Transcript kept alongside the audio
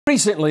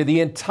Recently,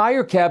 the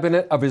entire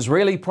cabinet of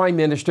Israeli Prime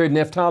Minister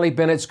Naftali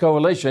Bennett's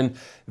coalition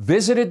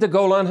visited the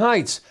Golan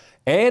Heights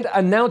and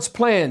announced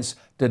plans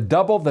to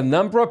double the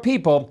number of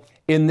people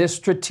in this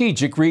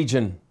strategic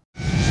region.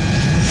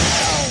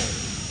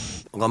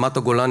 The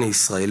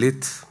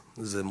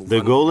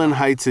Golan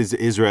Heights is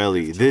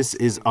Israeli. This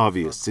is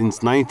obvious.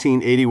 Since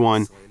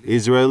 1981,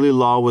 Israeli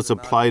law was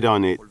applied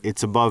on it.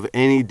 It's above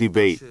any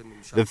debate.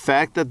 The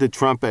fact that the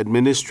Trump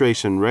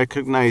administration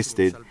recognized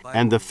it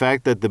and the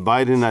fact that the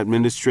Biden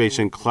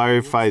administration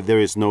clarified there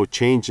is no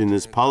change in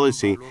this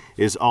policy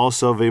is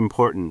also of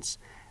importance.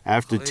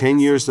 After 10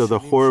 years of the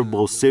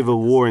horrible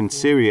civil war in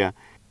Syria,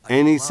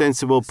 any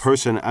sensible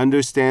person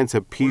understands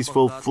a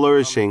peaceful,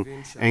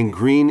 flourishing, and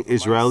green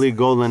Israeli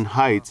Golan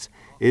Heights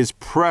is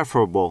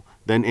preferable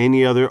than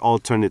any other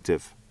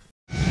alternative.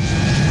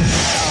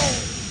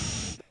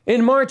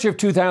 In March of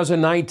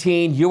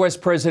 2019, U.S.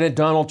 President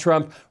Donald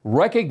Trump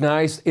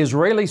recognized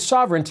Israeli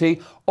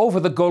sovereignty over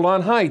the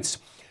Golan Heights.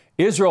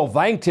 Israel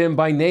thanked him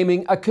by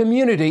naming a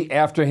community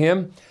after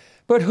him.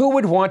 But who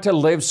would want to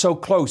live so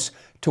close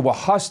to a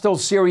hostile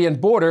Syrian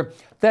border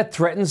that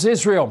threatens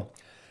Israel?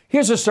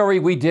 Here's a story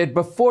we did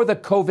before the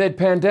COVID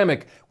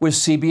pandemic with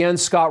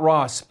CBN's Scott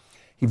Ross.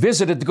 He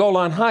visited the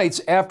Golan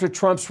Heights after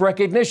Trump's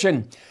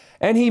recognition,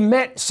 and he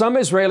met some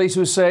Israelis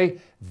who say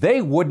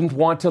they wouldn't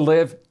want to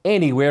live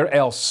anywhere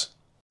else.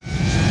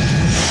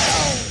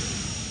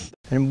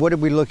 And what are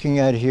we looking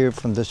at here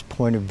from this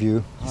point of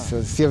view? So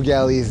the Sea of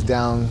Galilee is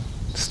down,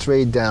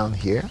 straight down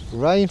here.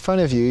 Right in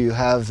front of you, you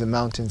have the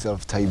mountains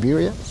of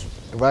Tiberias.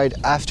 Right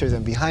after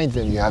them, behind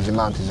them, you have the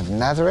mountains of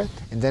Nazareth.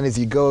 And then as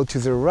you go to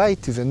the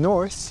right, to the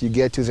north, you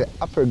get to the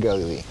Upper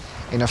Galilee.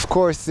 And of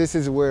course, this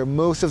is where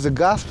most of the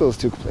Gospels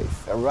took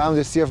place, around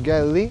the Sea of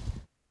Galilee.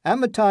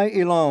 Amitai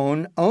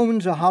Elon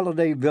owns a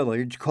holiday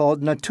village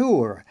called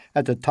Natur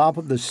at the top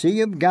of the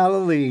Sea of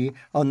Galilee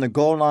on the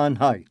Golan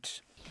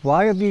Heights.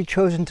 Why have you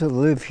chosen to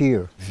live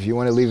here? If you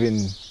want to live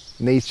in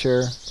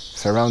nature,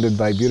 surrounded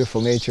by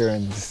beautiful nature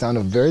and the sound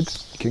of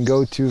birds, you can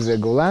go to the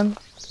Golan,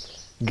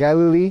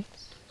 Galilee,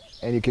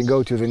 and you can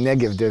go to the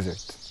Negev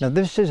desert. Now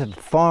this is a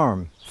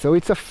farm. So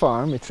it's a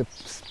farm, it's a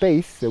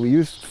space that we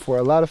use for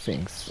a lot of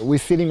things. We're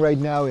sitting right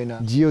now in a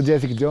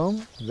geodesic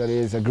dome that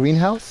is a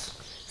greenhouse.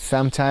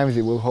 Sometimes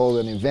it will hold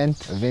an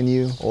event, a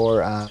venue,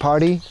 or a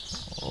party,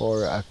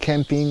 or a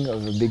camping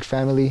of a big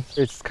family.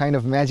 It's kind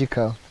of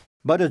magical.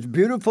 But as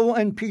beautiful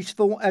and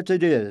peaceful as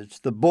it is,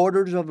 the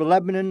borders of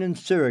Lebanon and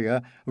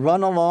Syria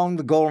run along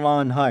the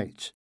Golan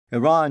Heights.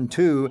 Iran,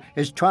 too,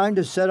 is trying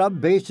to set up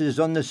bases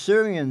on the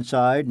Syrian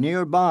side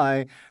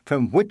nearby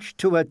from which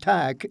to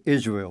attack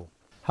Israel.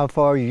 How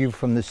far are you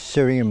from the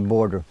Syrian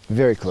border?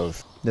 Very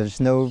close. There's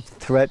no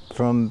threat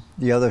from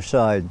the other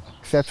side?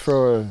 Except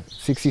for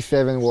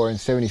 67 war and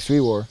 73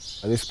 war,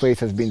 this place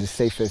has been the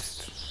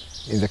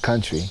safest in the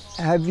country.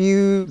 Have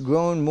you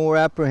grown more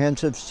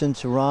apprehensive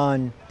since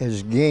Iran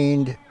has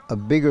gained a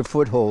bigger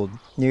foothold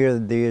near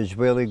the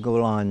Israeli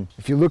Golan?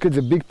 If you look at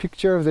the big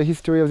picture of the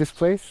history of this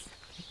place,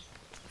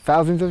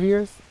 thousands of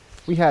years,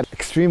 we had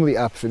extremely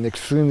ups and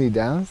extremely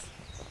downs,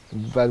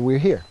 but we're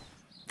here.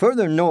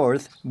 Further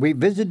north, we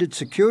visited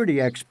security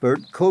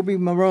expert Kobi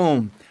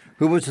Maron,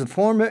 who was the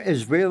former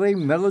Israeli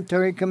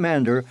military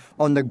commander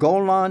on the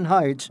Golan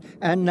Heights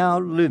and now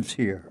lives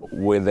here.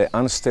 With the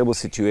unstable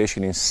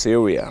situation in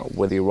Syria,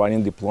 with the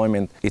Iranian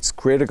deployment, it's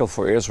critical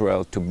for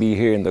Israel to be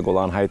here in the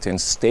Golan Heights and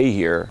stay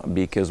here,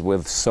 because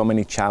with so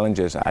many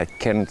challenges, I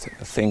can't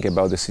think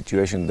about the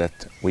situation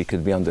that we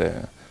could be on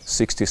the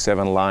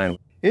 67 line.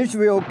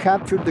 Israel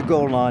captured the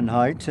Golan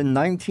Heights in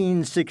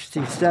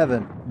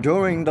 1967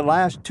 during the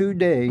last 2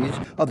 days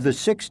of the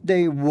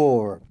Six-Day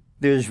War.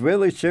 The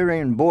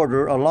Israeli-Syrian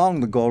border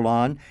along the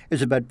Golan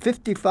is about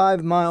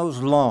 55 miles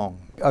long.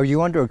 Are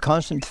you under a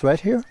constant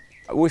threat here?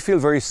 We feel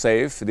very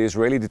safe. The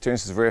Israeli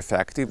deterrence is very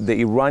effective. The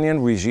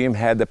Iranian regime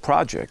had a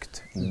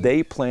project.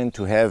 They plan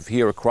to have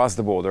here across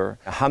the border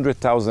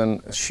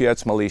 100,000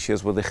 Shiite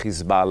militias with the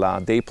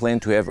Hezbollah. They plan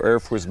to have Air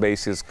Force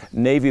bases,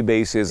 Navy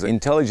bases,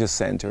 intelligence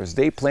centers.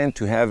 They plan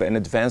to have an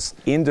advanced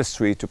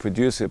industry to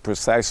produce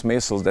precise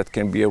missiles that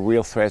can be a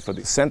real threat for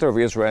the center of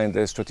Israel and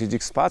the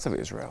strategic spots of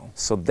Israel.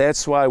 So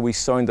that's why we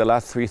saw in the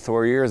last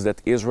 3-4 years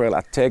that Israel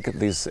attacked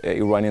this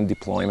Iranian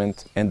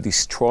deployment and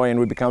destroy, and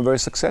we become very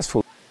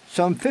successful.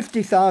 Some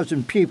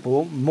 50,000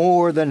 people,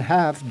 more than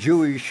half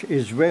Jewish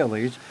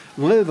Israelis,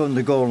 live on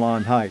the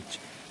Golan Heights.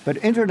 But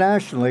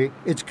internationally,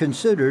 it's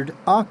considered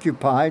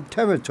occupied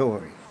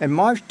territory. In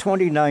March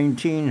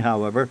 2019,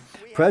 however,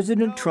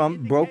 President Trump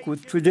broke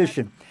with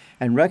tradition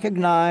and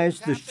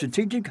recognized the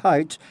strategic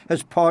heights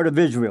as part of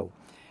Israel.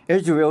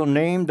 Israel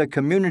named the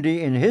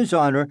community in his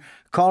honor,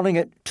 calling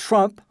it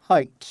Trump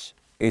Heights.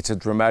 It's a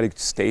dramatic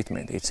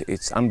statement.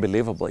 It's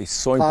unbelievable. It's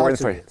so important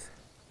for it.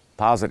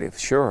 Positive,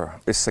 sure.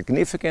 It's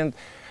significant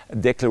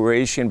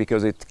declaration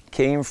because it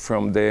came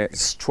from the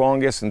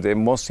strongest and the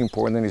most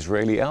important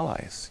Israeli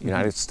allies,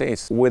 United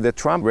States. With the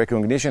Trump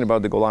recognition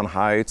about the Golan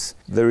Heights,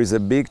 there is a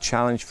big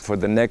challenge for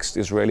the next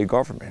Israeli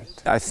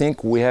government. I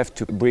think we have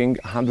to bring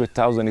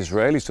 100,000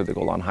 Israelis to the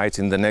Golan Heights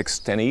in the next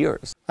 10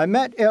 years. I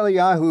met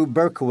Eliyahu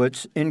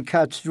Berkowitz in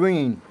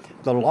Katzrin,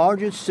 the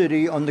largest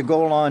city on the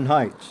Golan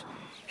Heights.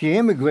 He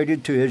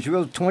immigrated to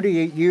Israel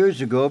 28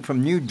 years ago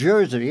from New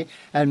Jersey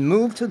and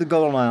moved to the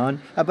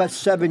Golan about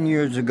 7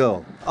 years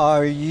ago.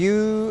 Are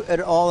you at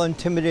all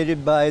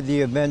intimidated by the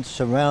events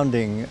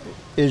surrounding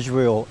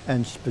Israel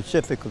and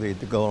specifically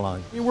the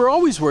Golan? We're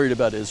always worried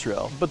about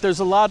Israel, but there's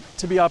a lot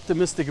to be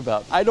optimistic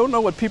about. I don't know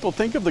what people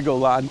think of the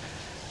Golan.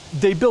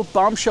 They built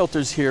bomb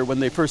shelters here when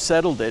they first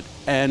settled it,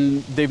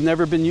 and they've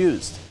never been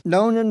used.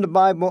 Known in the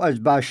Bible as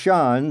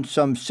Bashan,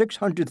 some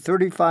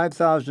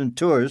 635,000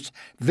 tourists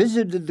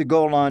visited the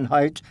Golan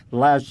Heights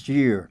last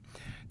year,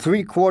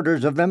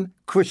 3/4 of them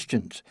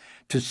Christians,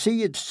 to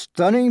see its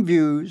stunning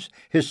views,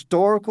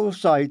 historical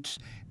sites,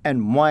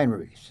 and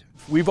wineries.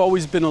 We've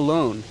always been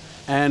alone,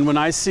 and when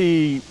I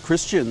see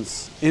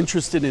Christians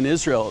interested in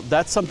Israel,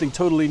 that's something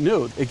totally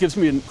new. It gives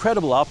me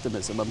incredible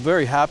optimism. I'm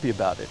very happy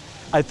about it.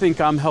 I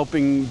think I'm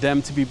helping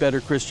them to be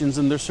better Christians,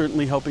 and they're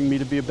certainly helping me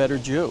to be a better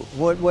Jew.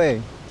 What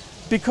way?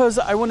 Because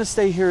I want to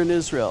stay here in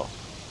Israel,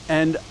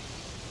 and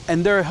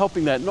they're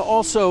helping that. And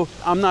also,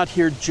 I'm not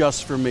here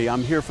just for me.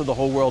 I'm here for the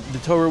whole world. The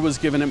Torah was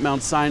given at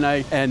Mount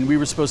Sinai, and we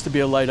were supposed to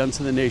be a light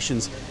unto the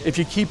nations. If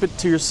you keep it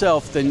to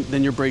yourself,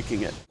 then you're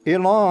breaking it.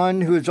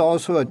 Ilan, who is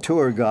also a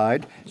tour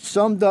guide,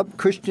 summed up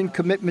Christian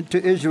commitment to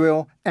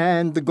Israel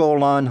and the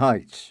Golan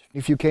Heights.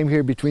 If you came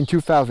here between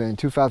 2000 and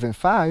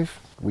 2005,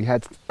 we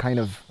had kind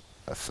of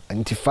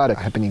an intifada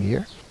happening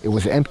here. It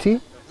was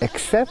empty,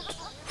 except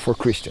for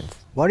Christians.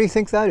 Why do you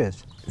think that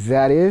is?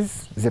 That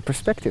is the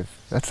perspective,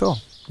 that's all.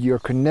 Your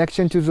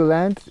connection to the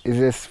land, is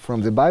this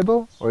from the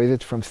Bible, or is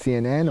it from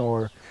CNN,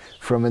 or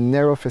from a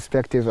narrow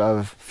perspective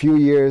of few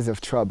years of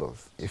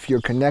troubles? If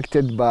you're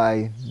connected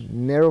by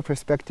narrow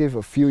perspective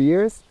of few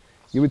years,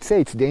 you would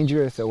say it's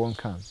dangerous, I won't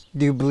come.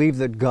 Do you believe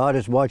that God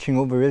is watching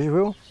over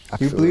Israel?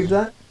 Absolutely. You believe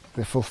that?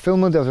 The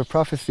fulfillment of the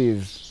prophecy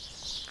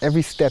is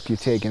every step you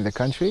take in the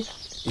country.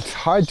 It's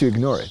hard to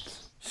ignore it.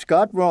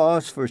 Scott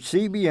Ross for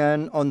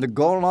CBN on the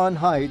Golan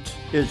Heights,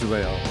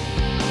 Israel.